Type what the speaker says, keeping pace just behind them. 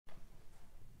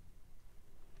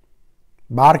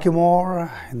Barkimore,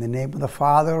 in the name of the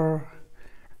Father,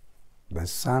 the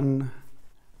Son,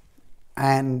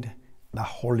 and the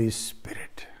Holy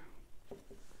Spirit.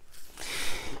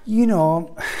 You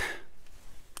know,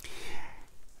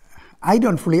 I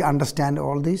don't fully understand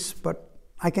all this, but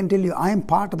I can tell you I am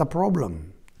part of the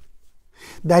problem.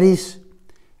 That is,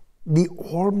 the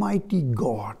Almighty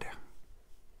God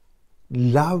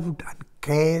loved and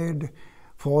cared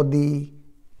for the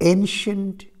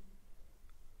ancient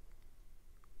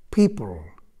people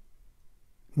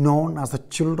known as the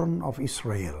children of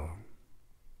Israel.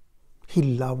 He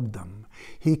loved them.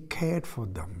 He cared for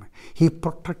them. He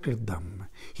protected them.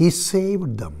 He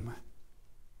saved them.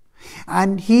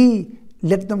 And He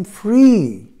let them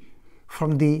free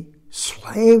from the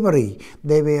slavery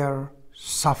they were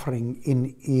suffering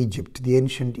in Egypt, the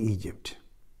ancient Egypt.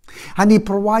 And He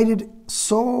provided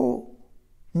so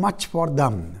much for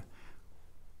them,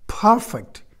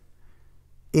 perfect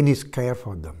in His care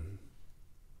for them.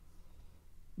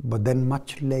 But then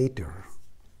much later,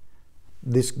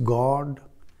 this God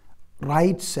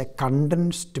writes a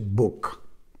condensed book,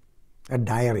 a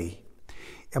diary,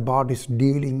 about His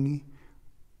dealing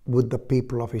with the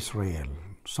people of Israel,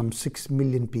 some 6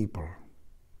 million people.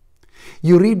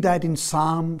 You read that in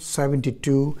Psalm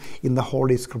 72 in the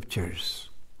Holy Scriptures.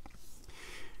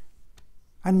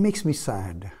 And makes me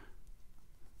sad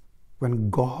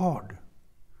when God,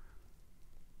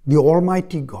 the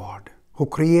Almighty God, who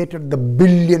created the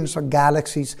billions of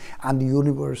galaxies and the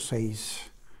universe, says,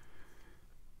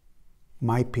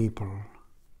 my people,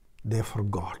 they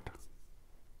forgot.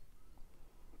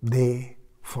 They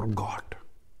forgot.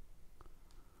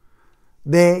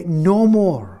 They no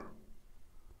more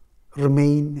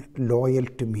remain loyal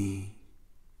to me.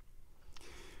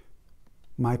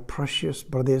 My precious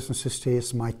brothers and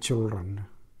sisters, my children,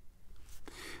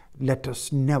 let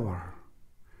us never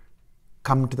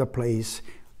come to the place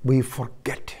we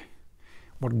forget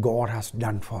what God has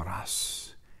done for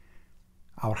us.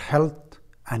 Our health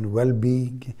and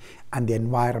well-being and the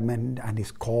environment and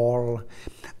His call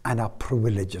and our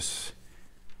privileges.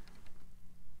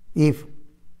 If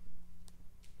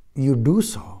you do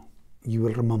so, you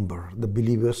will remember the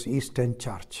Believers Eastern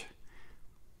Church,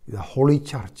 the Holy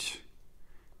Church.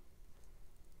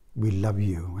 We love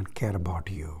you and care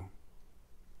about you.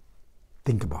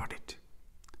 Think about it.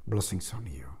 Blessings on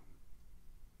you.